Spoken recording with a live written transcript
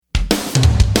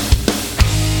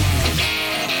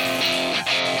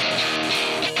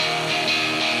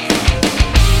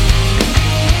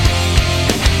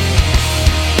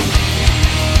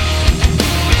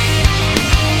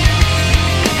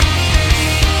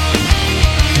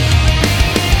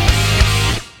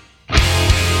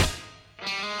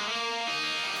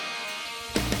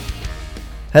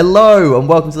Hello and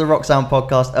welcome to the Rock Sound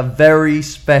Podcast, a very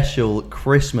special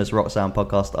Christmas Rock Sound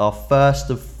Podcast, our first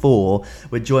of 4.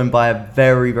 We're joined by a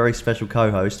very, very special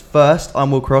co-host. First, I'm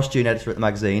Will Cross, junior editor at the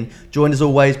magazine, joined as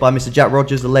always by Mr. Jack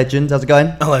Rogers, the legend. How's it going?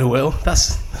 Hello, Will.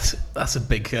 That's a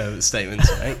big statement,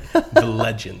 right? The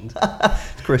legend.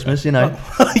 It's Christmas, you know.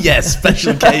 Yeah,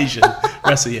 special occasion.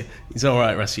 Rest of the year. He's all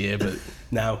right rest of the year, but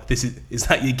now is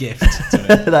that your gift to me?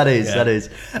 That is.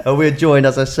 We're joined,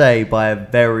 as I say, by a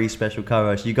very special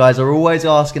co-host. You guys are always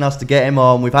asking us to get him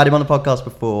on. We've had him on the podcast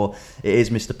before. It is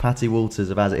Mr. Patty Walters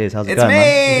of As It Is. How's it going,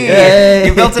 man? Yay!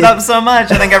 You built it up so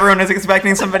much. I think everyone was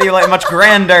expecting somebody like much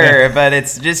grander, but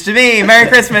it's just me. Merry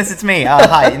Christmas, it's me.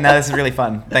 Hi. No, this is really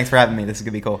fun. Thanks for having me. This is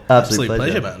going to be cool. Absolute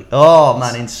pleasure, man. Oh,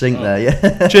 man, in sync there,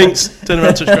 yeah. Jinx, turn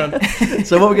around, touch ground.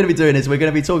 So what we're going to be doing is we're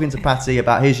going to be talking to Patty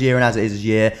about his year and As It Is his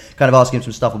year, kind of asking him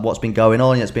some stuff on what's been going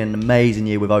on. It's been an amazing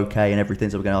year with OK and everything,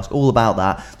 so we're going to ask all about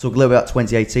that. Talk a little bit about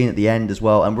 2018 at the end as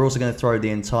well, and we're also going to throw the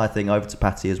entire thing over to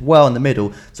Patty as well in the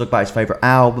middle, talk about his favourite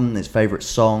album, his favourite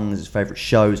songs, his favourite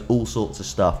shows, all sorts of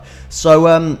stuff. So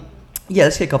yeah,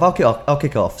 let's kick off. I'll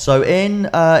kick off. So in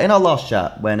our last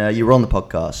chat, when you were on the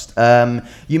podcast,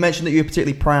 you mentioned that you were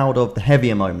particularly proud of the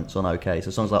heavier moments on OK, so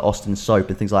songs like Austin Soap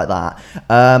and things like that.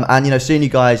 And you know, seeing you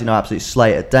guys, you know, absolutely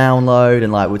slay it at Download,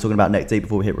 and like we were talking about Neck Deep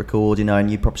before we hit record, you know,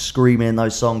 and you probably screaming in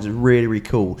those songs is really, really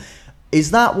cool.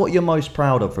 Is that what you're most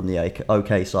proud of from the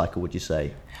OK cycle, would you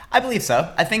say? I believe so.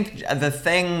 I think the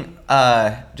thing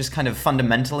just kind of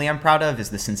fundamentally I'm proud of is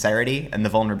the sincerity and the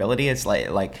vulnerability. It's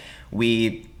like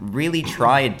we really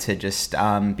tried to just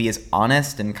be as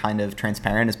honest and kind of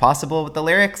transparent as possible with the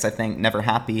lyrics. I think Never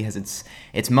Happy has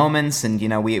its moments, and you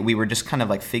know, we were just kind of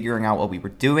like figuring out what we were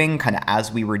doing kind of as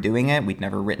we were doing it. We'd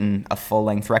never written a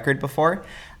full-length record before.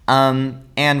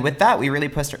 And with that, we really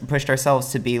pushed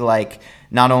ourselves to be like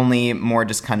not only more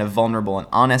just kind of vulnerable and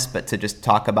honest, but to just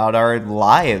talk about our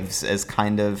lives as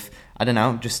kind of, I don't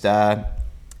know, just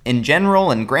in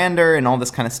general and grander and all this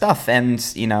kind of stuff. And,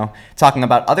 you know, talking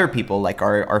about other people, like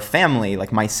our family,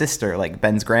 like my sister, like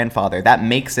Ben's grandfather, that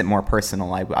makes it more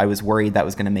personal. I was worried that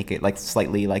was going to make it like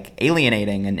slightly like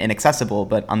alienating and inaccessible.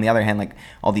 But on the other hand, like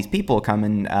all these people come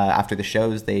and after the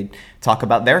shows, they talk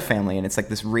about their family, and it's like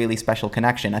this really special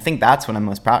connection. I think that's what I'm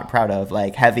most proud of.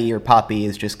 Like Heavy or Poppy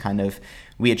is just kind of,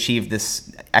 we achieved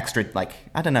this extra, like,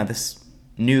 I don't know, this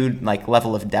new like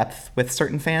level of depth with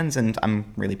certain fans, and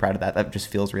I'm really proud of that. That just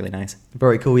feels really nice.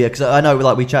 Very cool, yeah, because I know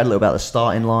like we chatted a little about the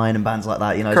Starting Line and bands like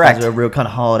that, you know. Correct. Bands are a real kind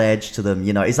of hard edge to them,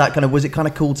 you know. Is that kind of, was it kind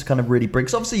of cool to kind of really bring,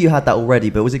 because obviously you had that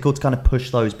already, but was it cool to kind of push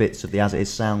those bits of the As It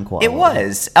Is sound quite a lot? It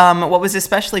was. What was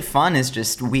especially fun is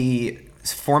just we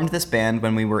formed this band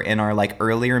when we were in our like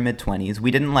earlier mid-20s.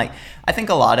 We didn't like, I think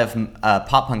a lot of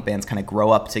pop punk bands kind of grow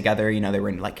up together, you know. They were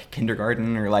in like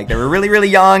kindergarten, or like they were really, really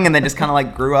young, and they just kind of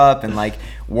like grew up and like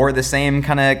wore the same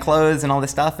kind of clothes and all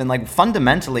this stuff. And like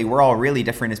fundamentally we're all really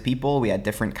different as people. We had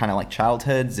different kind of like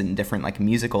childhoods and different like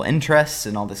musical interests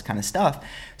and all this kind of stuff.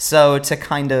 So to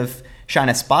kind of shine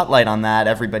a spotlight on that,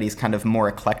 everybody's kind of more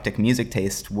eclectic music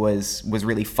taste was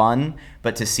really fun,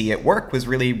 but to see it work was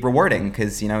really rewarding,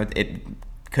 because, you know, it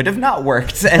could have not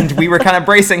worked, and we were kind of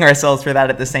bracing ourselves for that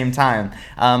at the same time.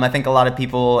 I think a lot of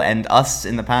people and us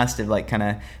in the past have like kind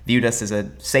of viewed us as a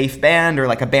safe band, or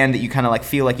like a band that you kind of like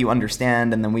feel like you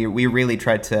understand, and then we really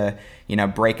tried to, you know,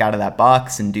 break out of that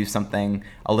box and do something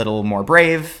a little more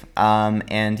brave.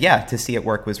 And yeah, to see it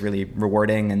work was really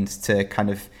rewarding, and to kind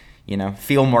of, you know,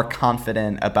 feel more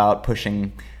confident about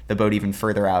pushing the boat even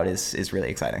further out is really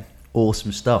exciting.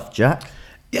 Awesome stuff, Jack.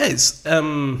 Yeah, it's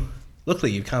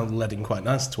luckily you kind of led in quite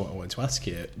nice to what I wanted to ask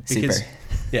you, because super.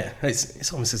 Yeah,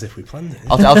 it's almost as if we planned it.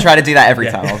 I'll try to do that every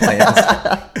time. I'll play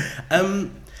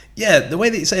it. Yeah, the way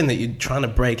that you're saying that you're trying to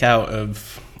break out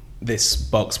of this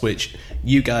box, which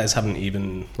you guys haven't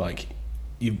even like,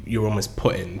 you're almost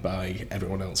put in by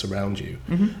everyone else around you.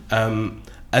 Mm-hmm.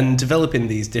 And developing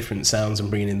these different sounds and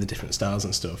bringing in the different styles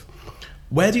and stuff.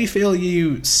 Where do you feel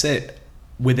you sit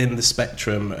within the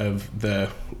spectrum of the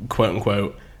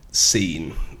quote-unquote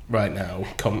scene right now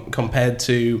compared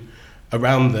to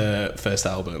around the first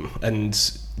album? And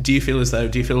do you feel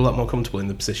a lot more comfortable in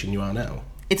the position you are now?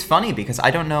 It's funny because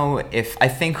I don't know if, I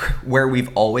think where we've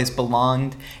always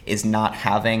belonged is not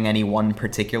having any one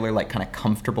particular like kind of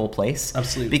comfortable place.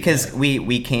 Absolutely. Because yeah.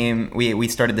 we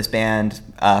started this band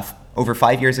over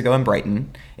 5 years ago in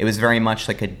Brighton. It was very much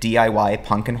like a DIY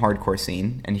punk and hardcore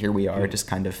scene, and here we are just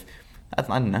kind of, I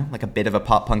don't know, like a bit of a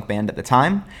pop punk band at the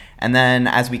time. And then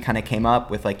as we kind of came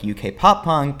up with like UK pop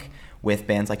punk, with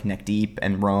bands like Neck Deep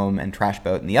and Rome and Trash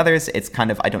Boat and the others, it's kind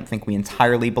of, I don't think we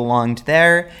entirely belonged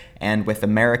there. And with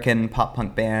American pop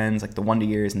punk bands like the Wonder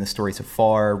Years and the Stories of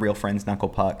Far, Real Friends, Knuckle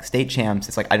Puck, State Champs,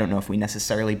 it's like, I don't know if we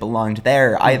necessarily belonged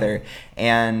there either.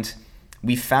 And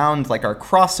we found like our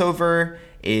crossover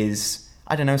is,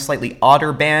 I don't know, slightly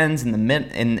odder bands in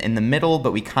the middle,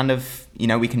 but we kind of, you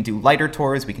know, we can do lighter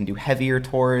tours, we can do heavier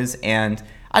tours, and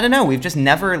I don't know, we've just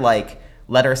never like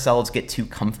let ourselves get too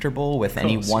comfortable with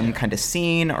any one kind of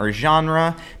scene or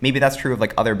genre. Maybe that's true of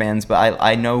like other bands, but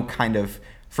I know kind of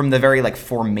from the very like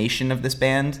formation of this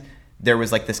band, there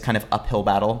was like this kind of uphill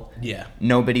battle. Yeah.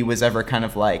 Nobody was ever kind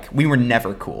of like, we were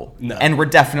never cool. No. And we're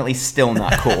definitely still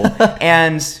not cool.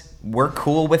 And we're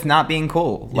cool with not being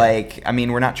cool. Yeah. Like, I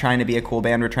mean, we're not trying to be a cool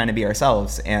band, we're trying to be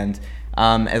ourselves. And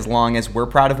as long as we're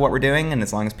proud of what we're doing and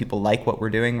as long as people like what we're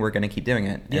doing, we're going to keep doing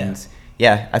it. Yeah. And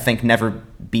yeah, I think never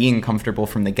being comfortable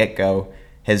from the get-go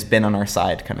has been on our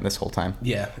side kind of this whole time.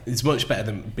 Yeah, it's much better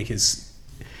than, because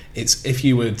it's, if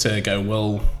you were to go,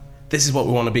 well, this is what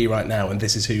we want to be right now and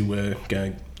this is who we're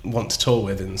going to want to tour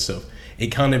with and stuff, it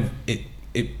kind of,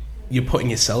 you're putting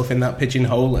yourself in that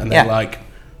pigeonhole and then like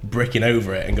bricking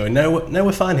over it and going, no,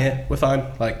 we're fine here, we're fine,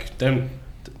 like don't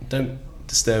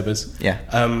disturb us. Yeah.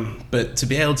 But to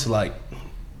be able to like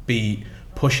be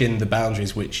pushing the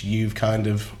boundaries which you've kind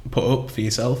of put up for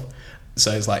yourself,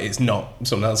 so it's like it's not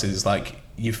someone else's, it's like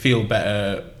you feel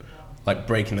better like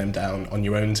breaking them down on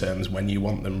your own terms when you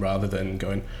want them, rather than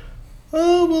going,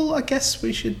 oh well, I guess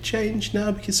we should change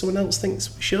now because someone else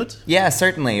thinks we should. Yeah,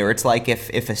 certainly. Or it's like if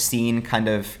a scene kind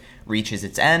of reaches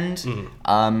its end,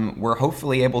 we're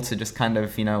hopefully able to just kind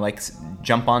of, you know, like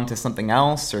jump onto something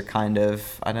else, or kind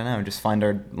of, I don't know, just find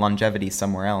our longevity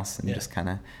somewhere else and just kind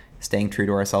of staying true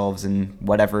to ourselves and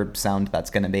whatever sound that's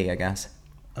going to be, I guess.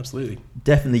 Absolutely.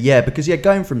 Definitely, yeah, because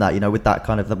going from that, you know, with that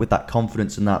kind of, with that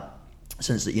confidence and that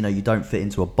sense that, you know, you don't fit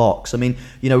into a box. I mean,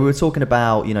 you know, we were talking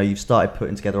about, you know, you've started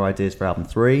putting together ideas for album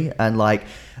 3, and like,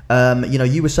 you know,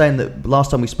 you were saying that last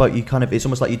time we spoke, you kind of, it's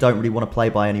almost like you don't really want to play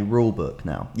by any rule book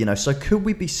now, you know, so could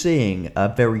we be seeing a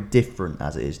very different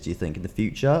As It Is, do you think, in the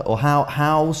future? Or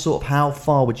how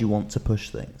far would you want to push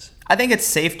things? I think it's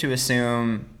safe to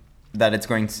assume that it's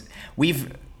going to,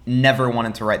 we've never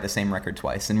wanted to write the same record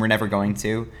twice, and we're never going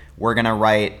to. We're going to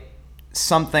write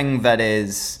something that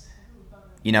is,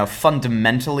 you know,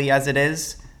 fundamentally As It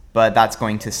Is, but that's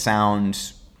going to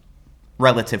sound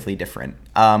relatively different.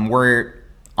 We're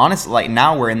honestly, like,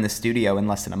 now we're in the studio in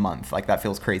less than a month. Like, that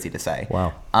feels crazy to say.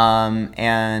 Wow.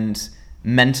 And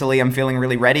mentally, I'm feeling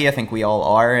really ready. I think we all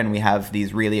are, and we have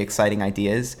these really exciting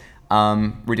ideas.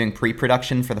 We're doing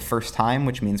pre-production for the first time,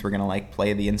 which means we're going to like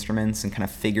play the instruments and kind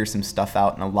of figure some stuff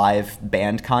out in a live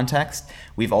band context.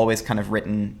 We've always kind of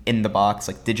written in the box,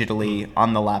 like digitally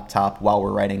on the laptop while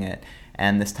we're writing it.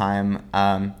 And this time,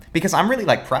 because I'm really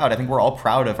like proud, I think we're all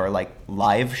proud of our like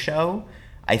live show.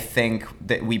 I think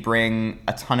that we bring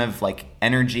a ton of like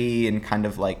energy and kind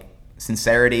of like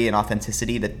sincerity and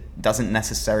authenticity that doesn't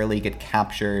necessarily get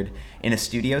captured in a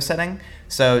studio setting.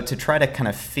 So to try to kind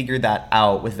of figure that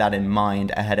out with that in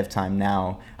mind ahead of time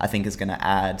now, I think is going to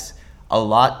add a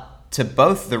lot to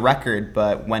both the record,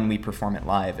 but when we perform it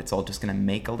live, it's all just going to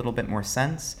make a little bit more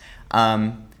sense.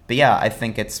 But yeah, I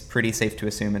think it's pretty safe to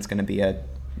assume it's going to be a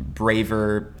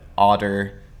braver,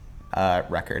 odder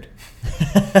record.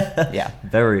 Yeah.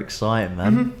 Very exciting,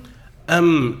 man.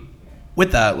 Mm-hmm.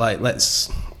 With that, like,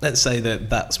 let's say that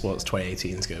that's what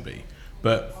 2018 is going to be.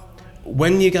 But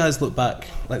when you guys look back,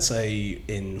 let's say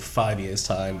in 5 years'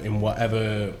 time, in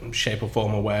whatever shape or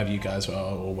form or wherever you guys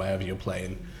are or wherever you're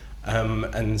playing,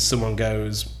 and someone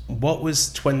goes, what was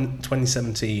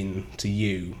 2017 to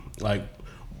you? Like,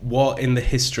 what in the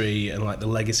history and like the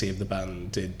legacy of the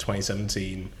band did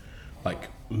 2017 like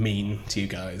mean to you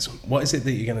guys? What is it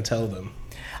that you're going to tell them?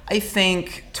 I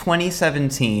think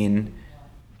 2017,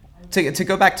 to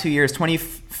go back 2 years,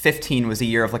 2015 was a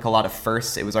year of like a lot of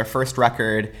firsts. It was our first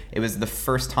record. It was the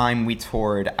first time we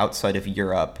toured outside of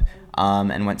Europe,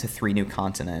 and went to 3 new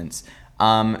continents.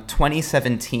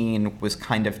 2017 was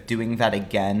kind of doing that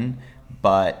again,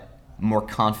 but more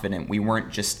confident. We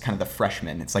weren't just kind of the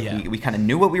freshmen. It's like we kind of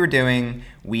knew what we were doing.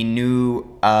 We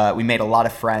knew, we made a lot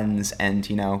of friends, and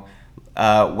you know,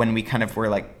 when we kind of were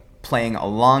like playing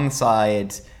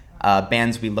alongside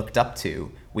bands we looked up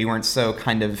to, we weren't so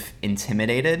kind of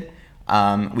intimidated.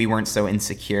 We weren't so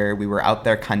insecure. We were out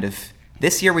there kind of,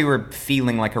 this year we were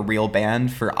feeling like a real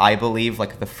band for, I believe,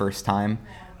 like the first time.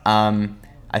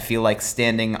 I feel like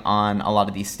standing on a lot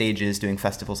of these stages, doing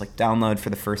festivals like Download for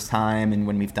the first time, and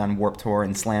when we've done Warped Tour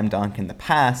and Slam Dunk in the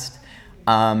past,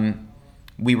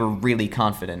 we were really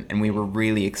confident and we were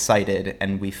really excited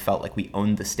and we felt like we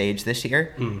owned the stage this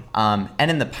year. And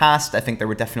in the past, I think there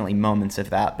were definitely moments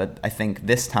of that, but I think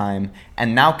this time,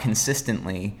 and now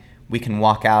consistently, we can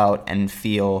walk out and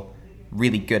feel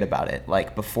really good about it.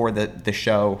 Like before the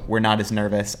show, we're not as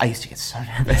nervous. I used to get so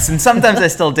nervous, and sometimes I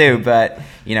still do, but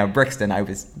Brixton, I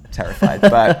was terrified.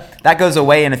 But that goes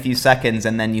away in a few seconds,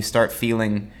 and then you start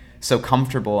feeling so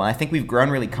comfortable. And I think we've grown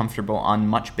really comfortable on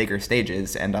much bigger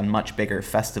stages and on much bigger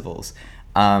festivals.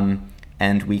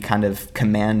 And we kind of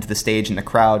command the stage and the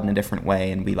crowd in a different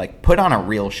way, and we like put on a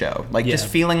real show. Like just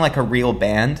feeling like a real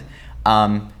band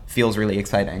feels really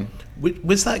exciting.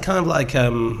 Was that kind of like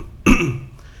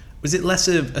was it less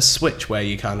of a switch where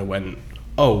you kind of went,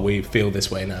 oh, we feel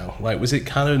this way now? Like, was it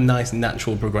kind of a nice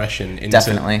natural progression into...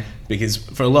 Definitely. Because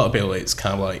for a lot of people, it's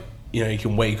kind of like, you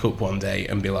can wake up one day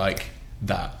and be like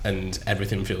that and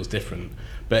everything feels different.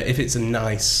 But if it's a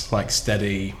nice, like,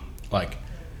 steady, like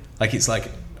it's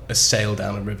like a sail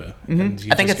down a river. And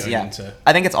I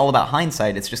think it's all about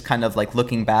hindsight. It's just kind of like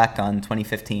looking back on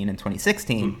 2015 and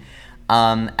 2016.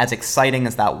 As exciting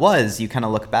as that was, you kind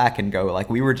of look back and go, like,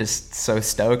 we were just so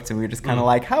stoked, and we were just kind of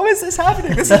like, how is this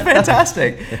happening? This is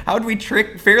fantastic. How did we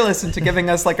trick Fearless into giving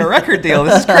us, like, a record deal?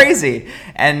 This is crazy.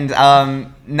 And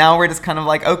now we're just kind of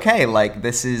like, okay, like,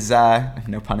 this is,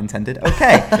 no pun intended,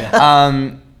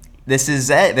 okay. This is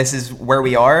it. This is where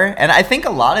we are. And I think a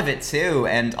lot of it, too,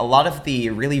 and a lot of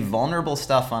the really vulnerable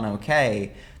stuff on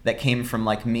OK that came from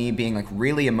like me being like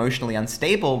really emotionally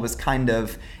unstable was kind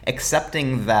of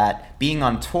accepting that being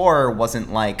on tour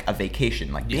wasn't like a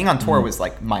vacation. Like being on tour was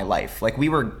like my life. Like we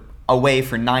were away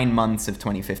for 9 months of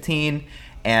 2015,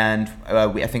 and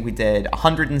I think we did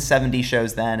 170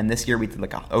 shows then, and this year we did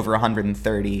like over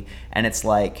 130, and it's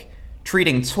like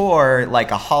treating tour like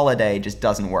a holiday just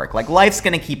doesn't work. Like life's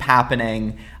gonna keep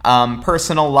happening,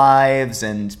 personal lives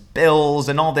and bills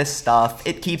and all this stuff,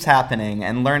 it keeps happening,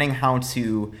 and learning how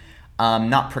to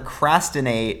not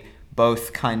procrastinate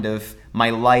both kind of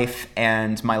my life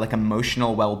and my like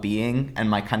emotional well-being and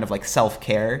my kind of like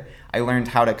self-care. I learned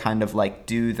how to kind of like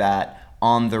do that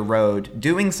on the road,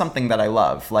 doing something that I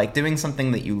love, like doing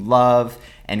something that you love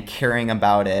and caring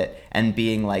about it and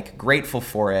being like grateful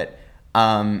for it,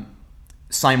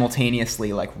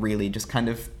 simultaneously like really just kind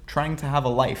of trying to have a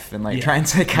life and like trying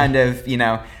to kind of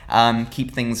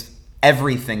keep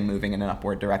everything moving in an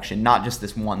upward direction, not just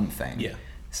this one thing.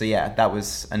 So that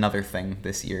was another thing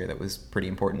this year that was pretty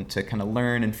important to kind of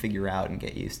learn and figure out and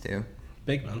get used to.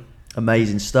 Big man.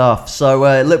 Amazing stuff. So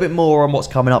a little bit more on what's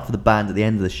coming up for the band at the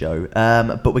end of the show,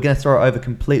 but we're going to throw it over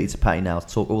completely to Patty now to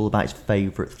talk all about his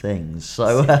favourite things.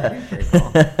 So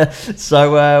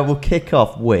we'll kick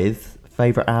off with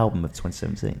favourite album of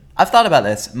 2017. I've thought about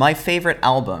this. My favourite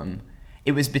album,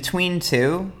 it was between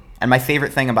two, and my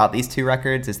favourite thing about these two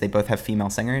records is they both have female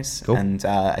singers, and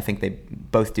I think they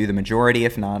both do the majority,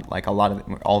 if not like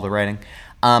all the writing.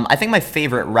 I think my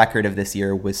favourite record of this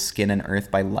year was Skin and Earth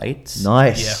by Lights.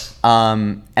 Nice.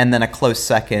 And then a close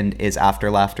second is After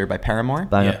Laughter by Paramore.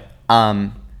 Banger.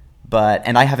 And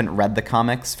I haven't read the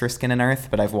comics for Skin and Earth,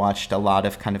 but I've watched a lot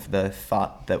of kind of the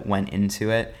thought that went into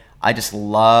it. I just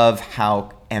love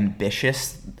how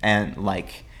ambitious and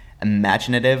like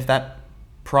imaginative that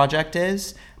project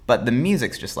is, but the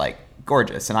music's just like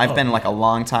gorgeous. And I've been like a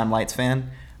long time Lights fan,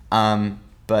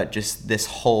 but just this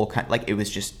whole kind, like it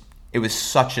was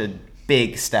such a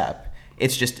big step.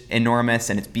 It's just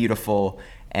enormous and it's beautiful,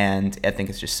 and I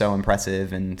think it's just so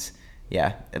impressive, and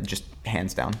just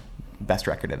hands down best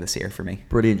record of this year for me.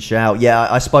 Brilliant shout. Yeah,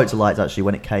 I spoke to Lights actually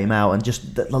when it came out, and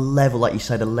just the level, like you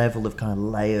say, the level of kind of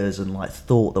layers and like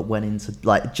thought that went into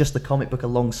like just the comic book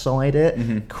alongside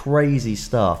it. Crazy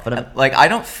stuff. And like I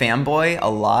don't fanboy a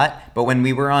lot, but when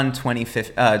we were on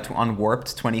on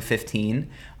Warped 2015,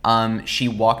 she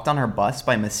walked on her bus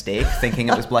by mistake thinking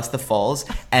it was Bless the Falls,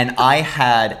 and I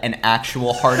had an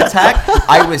actual heart attack.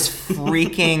 I was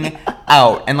freaking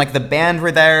out, and like the band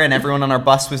were there and everyone on our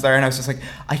bus was there, and I was just like,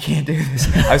 I can't do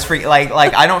this. I was freaking like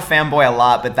I don't fanboy a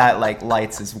lot, but that like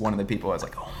Lights is one of the people I was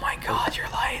like, oh my god, you're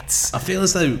Lights. I feel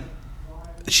as though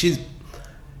she's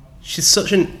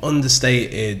such an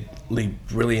understatedly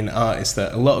brilliant artist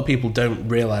that a lot of people don't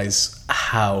realize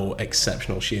how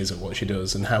exceptional she is at what she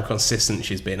does and how consistent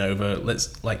she's been over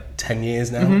 10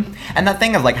 years now. And that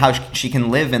thing of like how she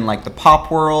can live in like the pop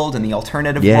world and the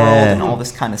alternative world and all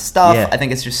this kind of stuff, I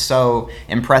think it's just so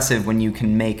impressive when you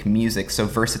can make music so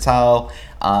versatile,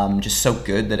 just so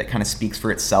good that it kind of speaks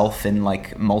for itself in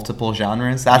like multiple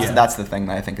genres. That's the thing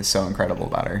that I think is so incredible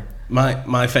about her.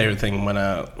 My favorite thing when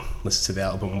I listened to the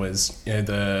album was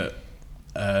the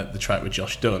track with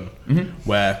Josh Dun,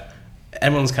 where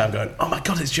everyone's kind of going, oh my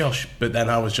god, it's Josh, but then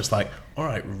I was just like, all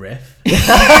right, riff. Yeah.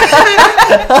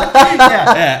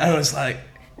 Yeah, and I was like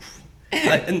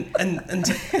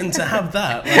and to have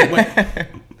that, like,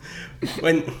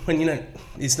 when you know,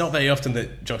 it's not very often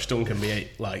that Josh Dunn can be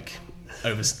like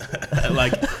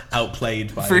like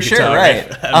outplayed by For a sure, guitar right.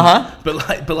 riff.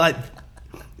 But like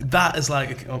that is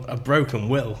like a broken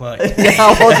will. Like, Yeah,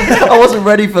 I wasn't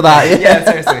ready for that. Yeah,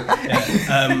 seriously.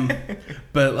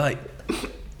 but like,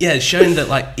 yeah, it's showing that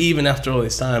like even after all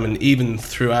this time and even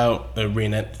throughout the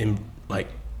like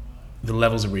the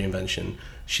levels of reinvention,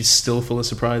 she's still full of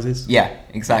surprises. Yeah,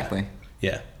 exactly.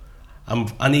 Yeah.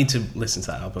 I need to listen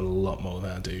to that album a lot more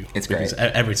than I do. It's because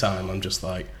great. Every time I'm just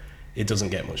like, it doesn't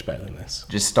get much better than this.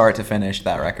 Just start to finish,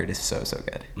 that record is so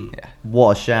good. Yeah.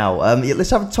 What a shout! Yeah,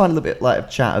 let's have a tiny little bit like of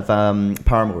chat of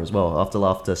Paramore as well after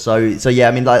Laughter. So yeah,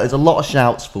 I mean, like, there's a lot of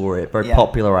shouts for it. Very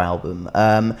popular album.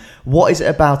 What is it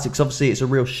about it? Because obviously it's a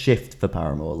real shift for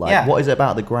Paramore. Like, what is it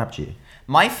about that grabbed you?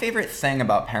 My favorite thing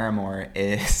about Paramore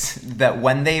is that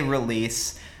when they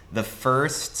release the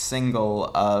first single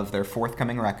of their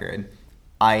forthcoming record,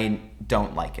 I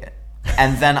don't like it,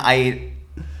 and then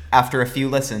after a few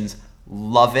listens,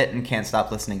 love it and can't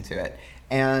stop listening to it.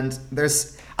 And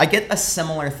I get a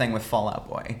similar thing with Fall Out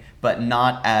Boy, but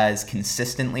not as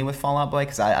consistently with Fall Out Boy,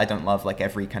 because I don't love like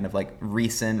every kind of like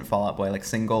recent Fall Out Boy like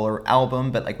single or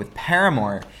album. But like with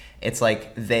Paramore, it's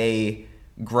like they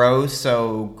grow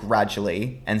so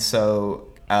gradually and so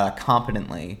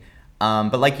competently.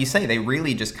 But like you say, they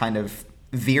really just kind of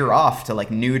veer off to like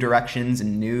new directions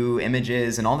and new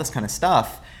images and all this kind of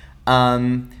stuff.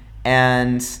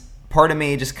 And part of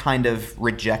me just kind of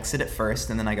rejects it at first,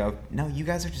 and then I go, no, you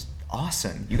guys are just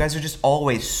awesome. You guys are just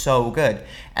always so good.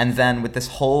 And then with this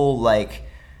whole like,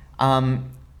 I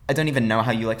don't even know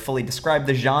how you like fully describe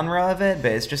the genre of it,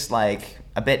 but it's just like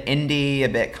a bit indie, a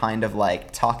bit kind of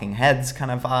like Talking Heads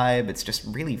kind of vibe. It's just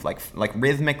really like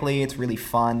rhythmically, it's really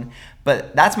fun.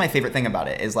 But that's my favorite thing about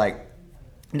it is like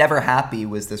Never Happy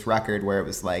was this record where it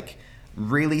was like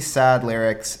really sad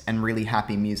lyrics and really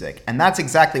happy music, and that's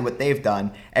exactly what they've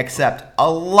done, except a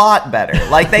lot better.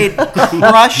 Like, they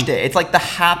crushed it. It's like the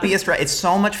happiest it's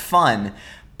so much fun,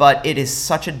 but it is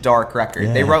such a dark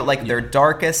record. They wrote like their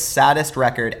darkest, saddest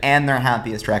record and their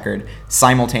happiest record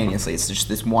simultaneously. It's just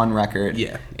this one record.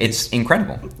 It's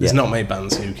incredible. There's not many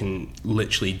bands who can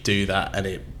literally do that and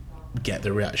it get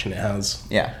the reaction it has.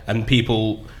 And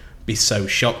people be so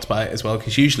shocked by it as well,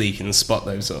 because usually you can spot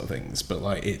those sort of things, but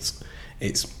like it's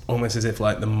almost as if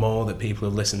like the more that people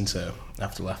have listened to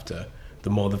After Laughter, the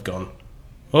more they've gone,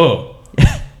 oh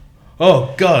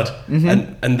God,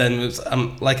 and then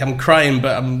I'm crying,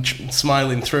 but I'm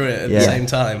smiling through it at the same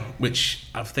time, which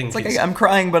I think it's like I'm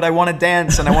crying, but I want to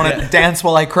dance, and I want to dance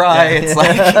while I cry. It's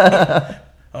like,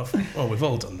 oh, we've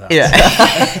all done that.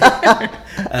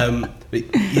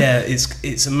 But yeah,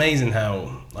 it's amazing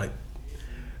how like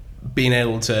being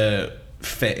able to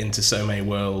fit into so many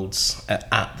worlds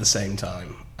at the same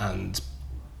time and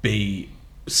be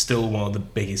still one of the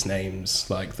biggest names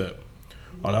like that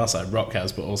on our side rock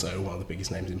has, but also one of the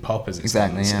biggest names in pop as it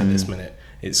stands at this minute.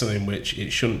 It's something which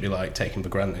it shouldn't be like taken for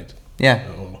granted. Yeah,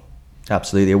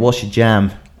 absolutely. What's your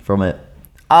jam from it?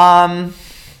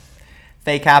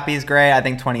 Fake Happy is great. I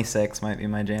think 26 might be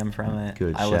my jam from it.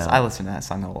 Good I listen to that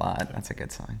song a lot. That's a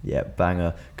good song. Yeah,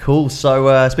 banger. Cool.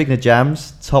 So speaking of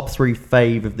jams, top 3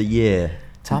 fave of the year.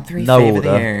 Top 3 no fave order. of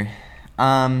the year.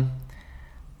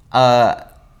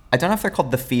 I don't know if they're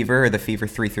called The Fever or The Fever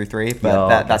 333,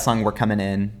 but that song We're Coming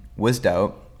In was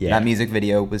dope. That music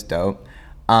video was dope.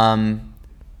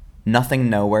 Nothing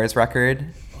Nowhere's record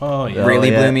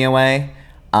really blew me away.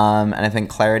 And I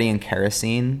think Clarity and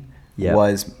Kerosene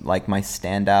was like my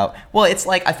standout. Well, it's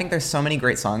like, I think there's so many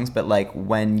great songs, but like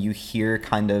when you hear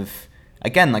kind of,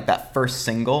 again, like that first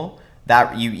single,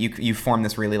 that you form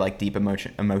this really like deep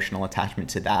emotional attachment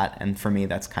to that. And for me,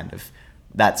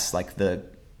 that's like the,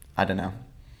 I don't know,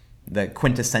 the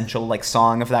quintessential like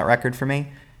song of that record for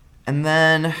me. And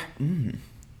then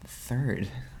third,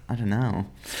 I don't know.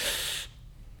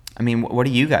 I mean, what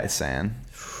are you guys saying?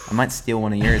 I might steal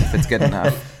one of yours if it's good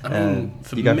enough. I mean,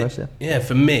 for you go me, first,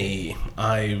 for me,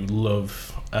 I love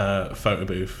Photo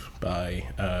Booth by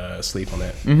Sleep on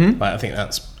It. Like, I think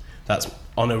that's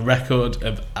on a record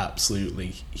of absolutely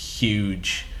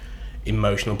huge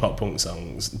emotional pop punk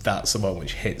songs. That's the one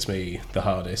which hits me the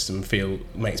hardest and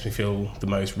makes me feel the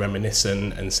most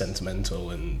reminiscent and sentimental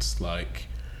and like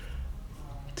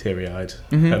teary-eyed.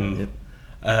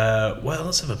 What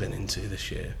else have I been into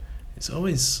this year? It's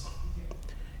always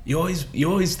you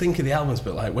always think of the albums,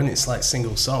 but like when it's like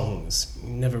single songs, you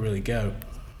never really go.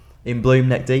 In Bloom,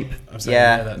 Neck Deep. That's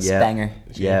banger.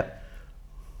 Yeah.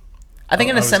 I think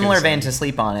in I a was similar gonna vein say- to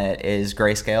Sleep On It is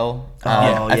Grayscale.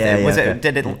 Was it? okay.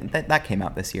 Did it? That came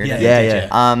out this year. Yeah, didn't it?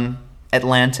 yeah.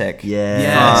 Atlantic.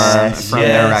 Yes. From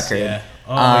their record. Yeah.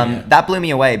 Oh, yeah. That blew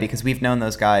me away because we've known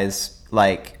those guys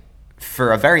like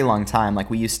for a very long time. Like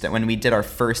we used to, when we did our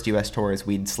first U.S. tours,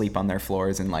 we'd sleep on their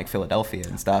floors in like Philadelphia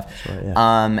and stuff. That's right,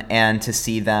 yeah. And to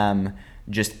see them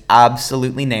just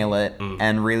absolutely nail it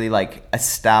and really like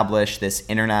establish this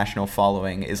international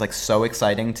following is like so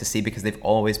exciting to see because they've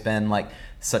always been like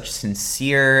such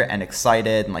sincere and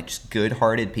excited and like just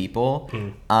good-hearted people.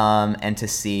 And to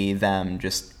see them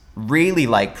just really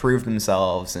like prove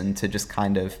themselves and to just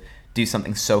kind of do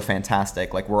something so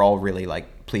fantastic, like we're all really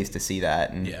like pleased to see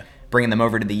that. And bringing them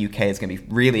over to the UK is going to be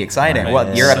really exciting. Right.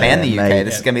 Well, Europe and the UK, Mate.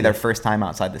 this is going to be their first time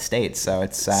outside the States, so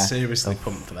it's Seriously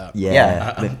pumped for that.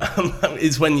 Yeah.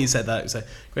 It's when you said that, it's like,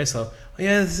 Grayscale, oh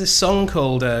yeah, there's this song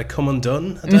called Come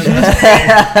Undone. I don't know.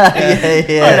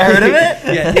 Yeah. I'd heard of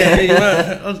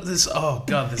it. Oh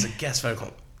god, there's a guest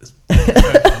vocal.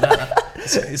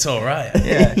 It's all right.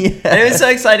 Yeah. And it was so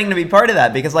exciting to be part of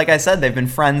that because, like I said, they've been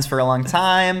friends for a long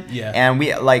time. Yeah. And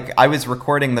I was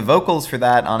recording the vocals for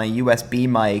that on a USB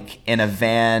mic in a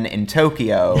van in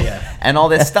Tokyo. Yeah. And all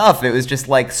this stuff. It was just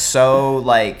like so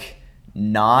like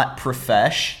not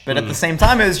profesh, but at the same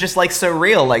time, it was just like so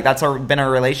real. Like that's been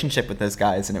our relationship with those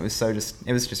guys, and it was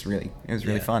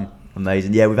really fun.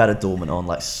 Amazing. Yeah, we've had a Dormant on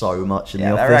like so much in the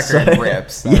That office. record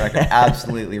rips. That record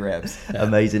absolutely rips.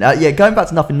 Amazing. Going back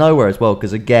to Nothing Nowhere as well,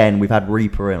 because again, we've had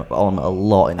Reaper on a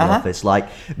lot in the office. Like,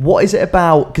 what is it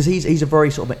about? Because he's a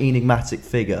very sort of enigmatic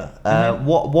figure.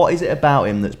 What is it about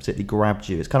him that's particularly grabbed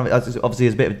you? It's kind of obviously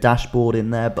there's a bit of a dashboard in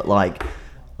there, but like a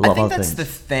lot I think of other that's things. the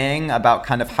thing about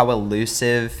kind of how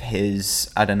elusive his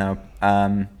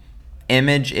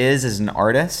image is as an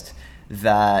artist.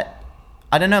 That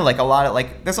I don't know, like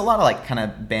there's a lot of like kind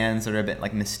of bands that are a bit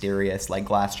like mysterious, like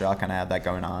Glassjaw kind of have that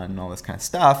going on and all this kind of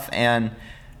stuff, and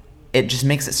it just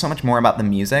makes it so much more about the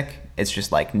music. It's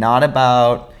just like not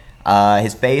about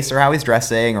his face or how he's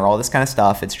dressing or all this kind of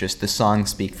stuff. It's just the songs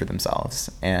speak for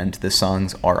themselves, and the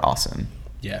songs are awesome.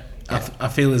 Yeah. I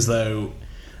feel as though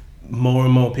more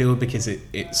and more people, because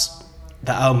it's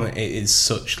that album, it is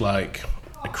such like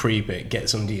a creep. It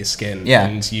gets under your skin,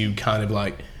 and you kind of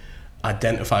like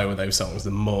identify with those songs the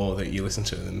more that you listen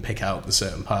to them and pick out the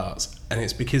certain parts. And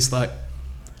it's because like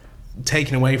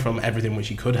taken away from everything which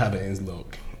he could have in his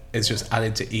look, it's just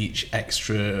added to each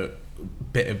extra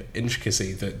bit of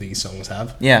intricacy that these songs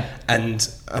have. Yeah. And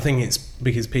I think it's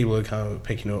because people are kind of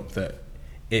picking up that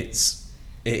it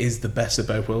is the best of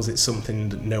both worlds. It's something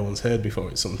that no one's heard before.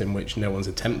 It's something which no one's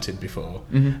attempted before.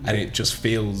 And it just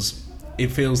feels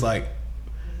like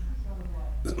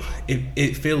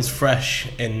it feels fresh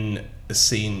in a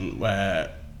scene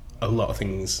where a lot of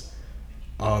things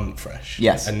aren't fresh.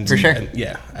 Yes, for sure.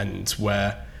 And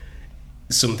where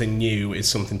something new is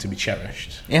something to be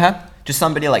cherished. Yeah, just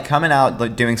somebody like coming out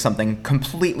like doing something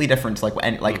completely different to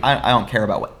I don't care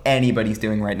about what anybody's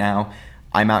doing right now.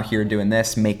 I'm out here doing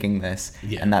this, making this,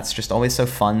 and that's just always so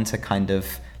fun to kind of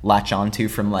latch onto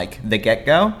from like the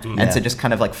get-go and to just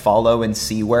kind of like follow and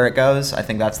see where it goes. I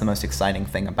think that's the most exciting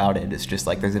thing about it. It's just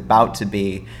like there's about to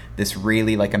be this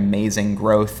really like amazing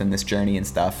growth and this journey and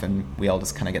stuff, and we all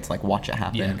just kind of get to like watch it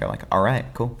happen and go like, all right,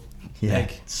 cool. Yeah,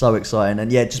 so exciting.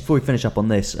 And yeah, just before we finish up on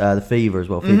this, the Fever as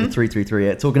well, Fever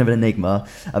 333. Talking of an enigma,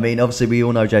 I mean, obviously we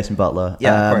all know Jason Butler,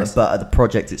 of course. but the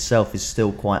project itself is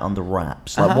still quite under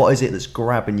wraps. Like, what is it that's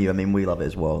grabbing you? I mean, we love it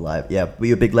as well. Like, were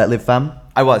you a big Let Live fan?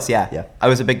 I was, yeah. I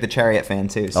was a big The Chariot fan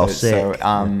too. So, sick.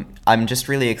 I'm just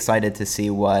really excited to see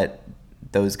what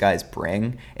those guys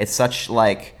bring. It's such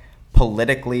like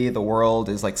politically, the world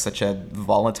is like such a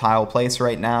volatile place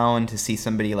right now, and to see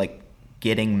somebody like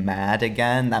getting mad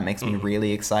again, that makes me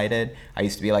really excited. I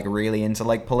used to be like really into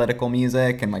like political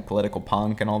music and like political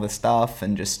punk and all this stuff,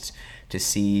 and just to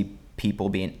see people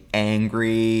being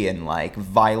angry and like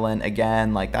violent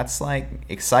again, like that's like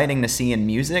exciting to see in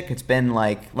music. It's been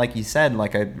like you said,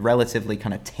 like a relatively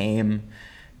kind of tame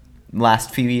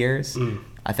last few years.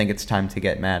 I think it's time to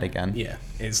get mad again. Yeah,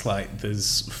 it's like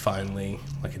there's finally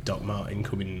like a Doc Martin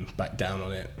coming back down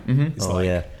on it.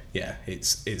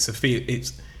 It's it's a feel.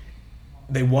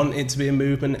 They want it to be a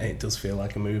movement, and it does feel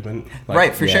like a movement. Like,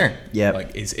 right, for sure. Yeah,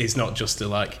 like it's not just a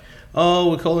like,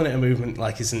 oh, we're calling it a movement.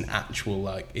 Like it's an actual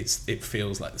like it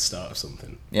feels like the start of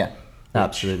something. Yeah.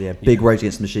 Absolutely, yeah. Big Rage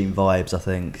Against the Machine vibes, I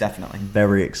think. Definitely.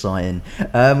 Very exciting.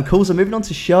 Cool, so moving on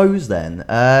to shows then.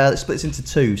 Let's split this into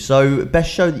two. So, best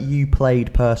show that you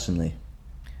played personally?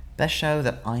 Best show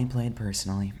that I played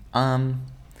personally?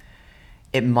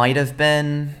 It might have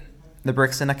been the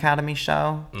Brixton Academy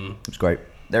show. It's great.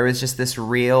 There was just this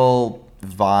real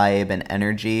vibe and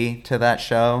energy to that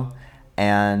show.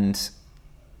 And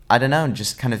I don't know,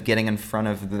 just kind of getting in front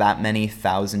of that many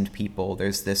thousand people,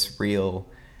 there's this real,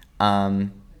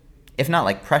 if not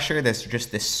like pressure, there's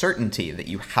just this certainty that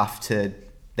you have to,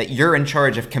 that you're in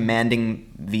charge of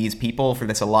commanding these people for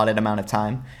this allotted amount of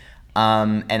time.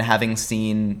 And having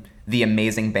seen the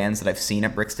amazing bands that I've seen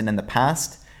at Brixton in the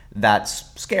past,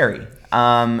 that's scary.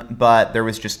 But there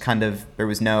was just there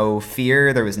was no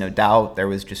fear, there was no doubt, there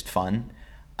was just fun.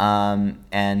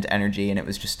 And energy, and it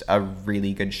was just a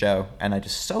really good show, and I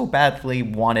just so badly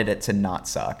wanted it to not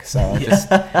suck. So just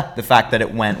the fact that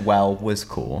it went well was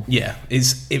cool. Yeah,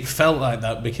 it felt like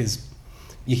that because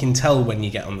you can tell when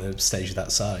you get on the stage of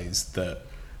that size that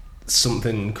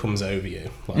something comes over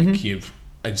you. Like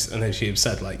and as you've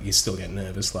said, like you still get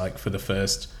nervous, like for the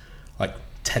first like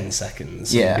 10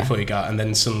 seconds before you go out, and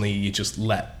then suddenly you just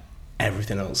let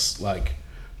everything else, like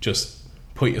just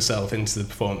put yourself into the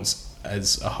performance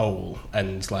as a whole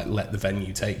and like let the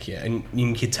venue take you. And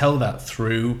you can tell that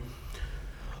through,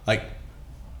 like,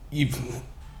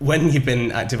 when you've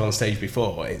been active on stage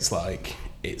before, it's like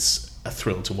it's a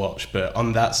thrill to watch, but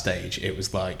on that stage it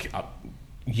was like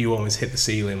you almost hit the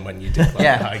ceiling when you did like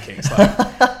the high kicks,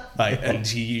 like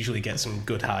and you usually get some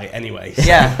good high anyway, so,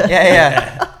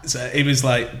 so it was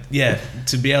like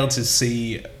to be able to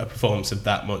see a performance of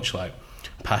that much like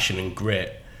passion and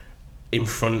grit in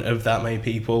front of that many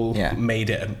people made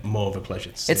it more of a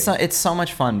pleasure to see. It's so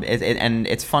much fun, and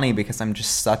it's funny because I'm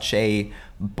just such a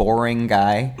boring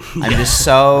guy. I'm just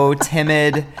so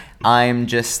timid. I'm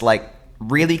just like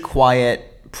really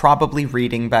quiet, probably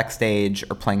reading backstage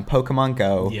or playing Pokemon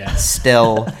Go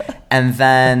still. And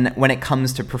then when it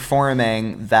comes to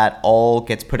performing, that all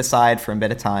gets put aside for a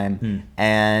bit of time,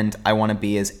 and I want to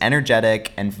be as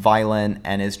energetic and violent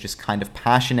and as just kind of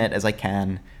passionate as I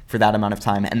can for that amount of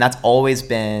time. And that's always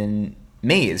been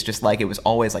me. It's just like, it was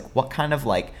always like, what kind of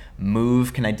like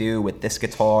move can I do with this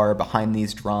guitar behind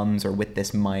these drums or with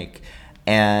this mic?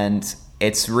 And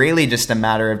it's really just a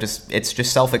matter of it's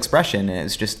just self-expression. And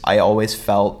it's just, I always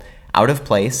felt out of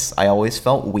place. I always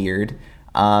felt weird.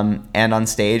 And on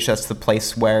stage, that's the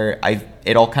place where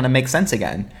it all kind of makes sense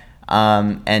again.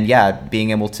 And being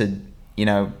able to,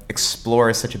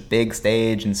 explore such a big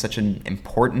stage and such an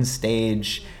important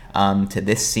stage, to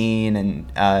this scene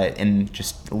and in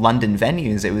just London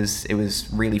venues, it was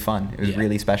really fun. It was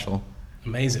really special.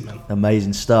 Amazing, man.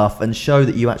 Amazing stuff. And show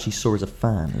that you actually saw as a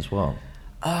fan as well.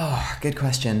 Oh, good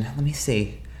question. Let me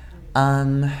see.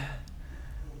 I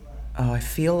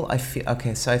feel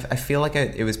okay. So I feel like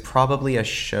it was probably a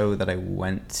show that I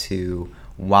went to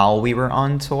while we were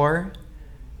on tour.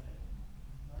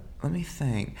 Let me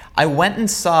think. I went and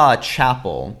saw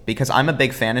Chapel because I'm a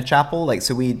big fan of Chapel. Like,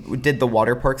 so we did the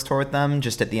Waterparks tour with them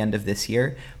just at the end of this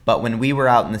year. But when we were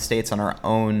out in the States on our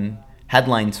own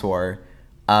headline tour,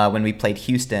 when we played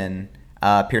Houston,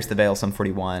 Pierce the Veil, Sum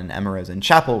 41, Emma Rose, and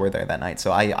Chapel were there that night.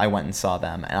 So I went and saw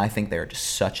them, and I think they were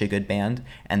just such a good band,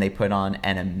 and they put on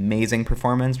an amazing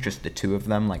performance. Just the two of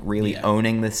them, like really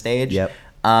owning the stage. Yep.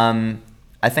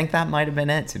 I think that might have been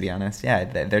it, to be honest. Yeah,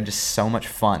 they're just so much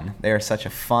fun. They are such a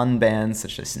fun band,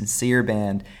 such a sincere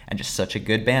band, and just such a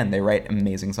good band. They write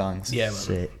amazing songs. Yeah, man.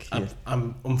 Sick.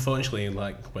 I'm unfortunately,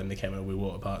 like, when they came over with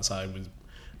Waterparks, I was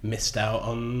missed out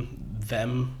on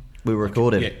them. We were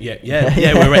recording. We're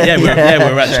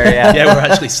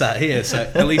actually sat here. So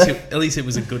at least it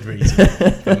was a good reason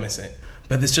for missing it.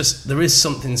 But there is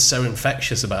something so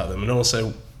infectious about them, and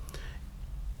also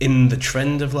in the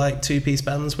trend of like two-piece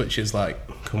bands, which is like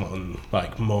come on,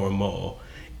 like more and more.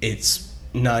 It's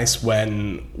nice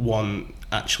when one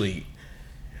actually,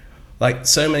 like,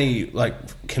 so many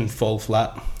like can fall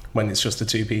flat when it's just the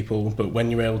two people, but when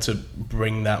you're able to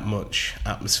bring that much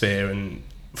atmosphere and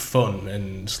fun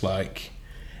and like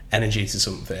energy to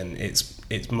something,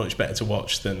 it's much better to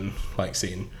watch than like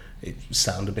seeing it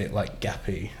sound a bit like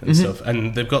gappy and stuff.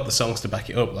 And they've got the songs to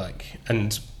back it up, like,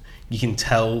 and you can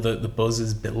tell that the buzz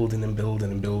is building and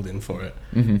building and building for it.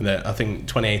 That I think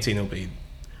 2018 will be.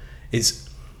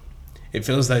 It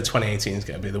feels like 2018 is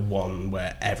going to be the one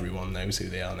where everyone knows who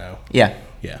they are now. Yeah.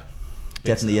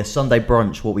 Definitely. Yeah. Sunday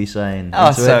brunch. What were you saying?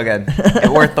 Oh, so good. It's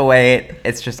worth the wait.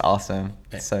 It's just awesome.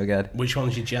 It's so good. Which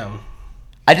one's your jam?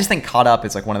 I just think "Caught Up"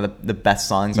 is like one of the best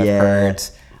songs I've heard.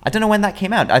 I don't know when that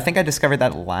came out. I think I discovered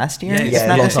that last year.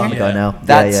 Yeah, a long time ago now.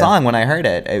 That song, when I heard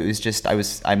it, it was just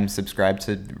I'm subscribed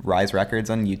to Rise Records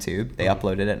on YouTube. They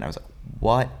uploaded it, and I was like,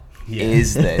 what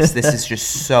is this? This is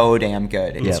just so damn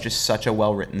good. It's just such a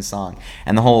well-written song.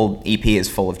 And the whole EP is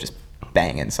full of just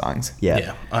banging songs.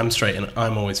 Yeah. I'm straight, and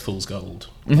I'm always Fool's Gold.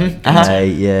 Mm-hmm.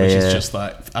 Which is just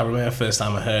like, I remember the first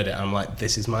time I heard it, I'm like,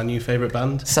 this is my new favourite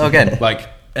band. So good. Like,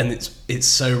 and it's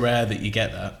so rare that you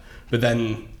get that. But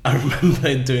then I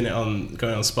remember going on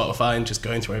Spotify and just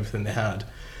going through everything they had,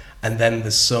 and then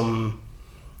there's some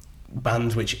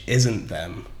band which isn't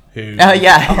them. Who, Oh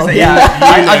yeah,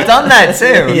 I've done that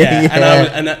too.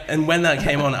 Yeah. And when that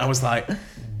came on, I was like,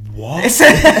 what?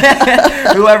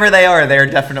 Whoever they are, they're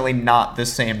definitely not the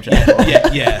same genre.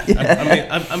 Yeah. I mean,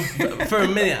 I'm, for a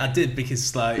minute I did,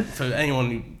 because like, for anyone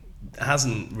who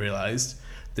hasn't realised,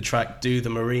 the track "Do the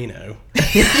Merino,"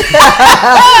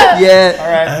 Yeah. All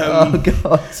right. Oh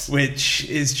god. which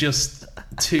is just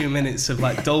 2 minutes of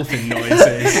like dolphin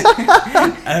noises,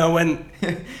 and I went,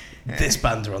 this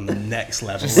band are on the next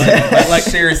level. Like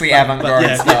Seriously avant-garde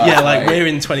yeah, stuff. yeah, like we're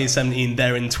in 2017,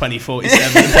 they're in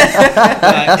 2047.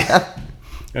 Like,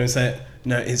 I was like,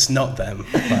 no, it's not them.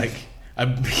 Like,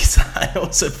 because I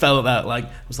also felt that, like,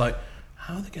 I was like,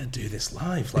 how are they going to do this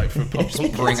live? Like, for a pop song?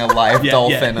 Bring a live Yeah,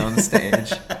 dolphin yeah. on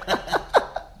stage.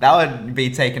 That would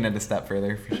be taking it a step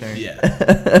further for sure. Yeah.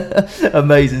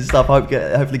 Amazing stuff.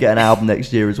 Hopefully get an album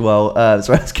next year as well.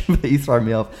 Sorry, that's completely thrown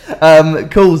me off.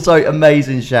 Cool. So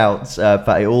amazing shouts,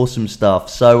 Fatty. Awesome stuff.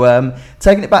 So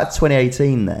taking it back to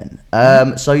 2018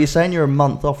 then. So you're saying you're a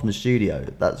month off from the studio.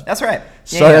 That's right.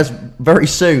 So that's very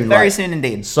soon. Very soon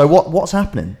indeed. So what's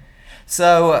happening?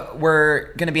 So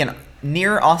we're going to be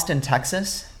near Austin,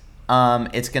 Texas.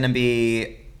 It's going to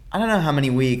be, I don't know how many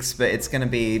weeks, but it's going to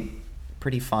be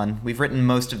pretty fun. We've written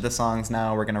most of the songs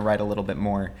now. We're going to write a little bit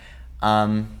more.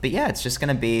 But yeah, it's just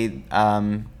going to be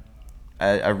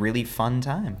a really fun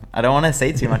time. I don't want to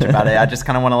say too much about it. I just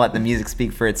kind of want to let the music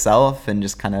speak for itself, and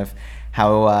just kind of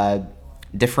how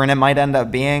different it might end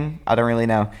up being. I don't really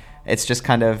know. It's just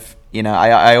kind of, you know,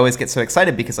 I always get so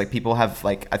excited because like people have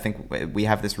like, I think we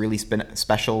have this really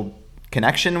special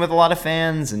connection with a lot of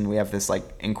fans, and we have this like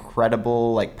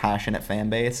incredible like passionate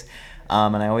fan base.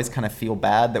 And I always kind of feel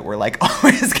bad that we're like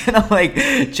always gonna like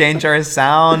change our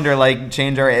sound or like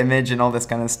change our image and all this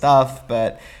kind of stuff.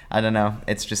 But I don't know.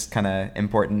 It's just kind of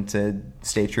important to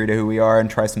stay true to who we are and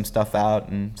try some stuff out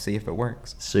and see if it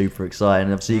works. Super exciting.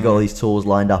 And obviously you got all these tours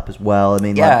lined up as well. I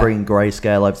mean, Yeah. like bringing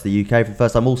Grayscale over to the UK for the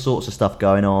first time. All sorts of stuff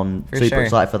going on. For Super sure.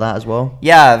 excited for that as well.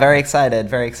 Yeah, very excited.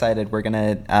 Very excited. We're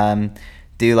gonna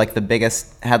do like the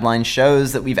biggest headline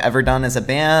shows that we've ever done as a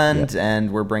band,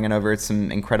 and we're bringing over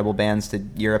some incredible bands to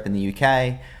Europe and the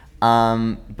UK.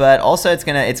 But also it's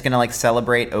gonna like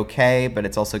celebrate OK, but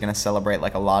it's also gonna celebrate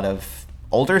like a lot of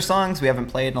older songs we haven't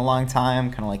played in a long time,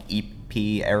 kind of like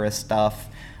EP era stuff,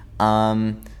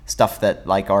 stuff that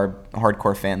like our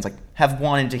hardcore fans like have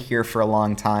wanted to hear for a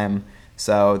long time.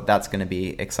 So that's gonna be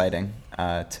exciting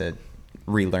to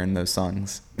relearn those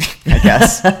songs, I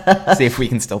guess. See if we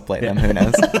can still play them. Who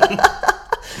knows?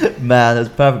 Man, that's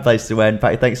a perfect place to end.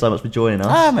 Patty, thanks so much for joining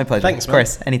us. My pleasure. Thanks, of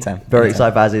course, anytime. Very Anytime.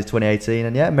 excited for As Is 2018.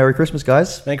 And yeah, Merry Christmas,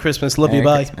 guys. Merry Christmas. Love Merry you.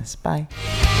 Bye. Christmas.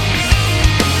 Bye.